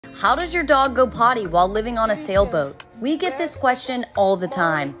How does your dog go potty while living on a sailboat? We get this question all the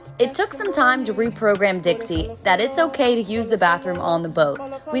time. It took some time to reprogram Dixie that it's okay to use the bathroom on the boat.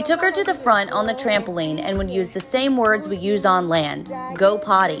 We took her to the front on the trampoline and would use the same words we use on land, go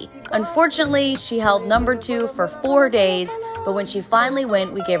potty. Unfortunately, she held number 2 for 4 days, but when she finally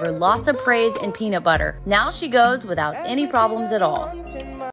went, we gave her lots of praise and peanut butter. Now she goes without any problems at all.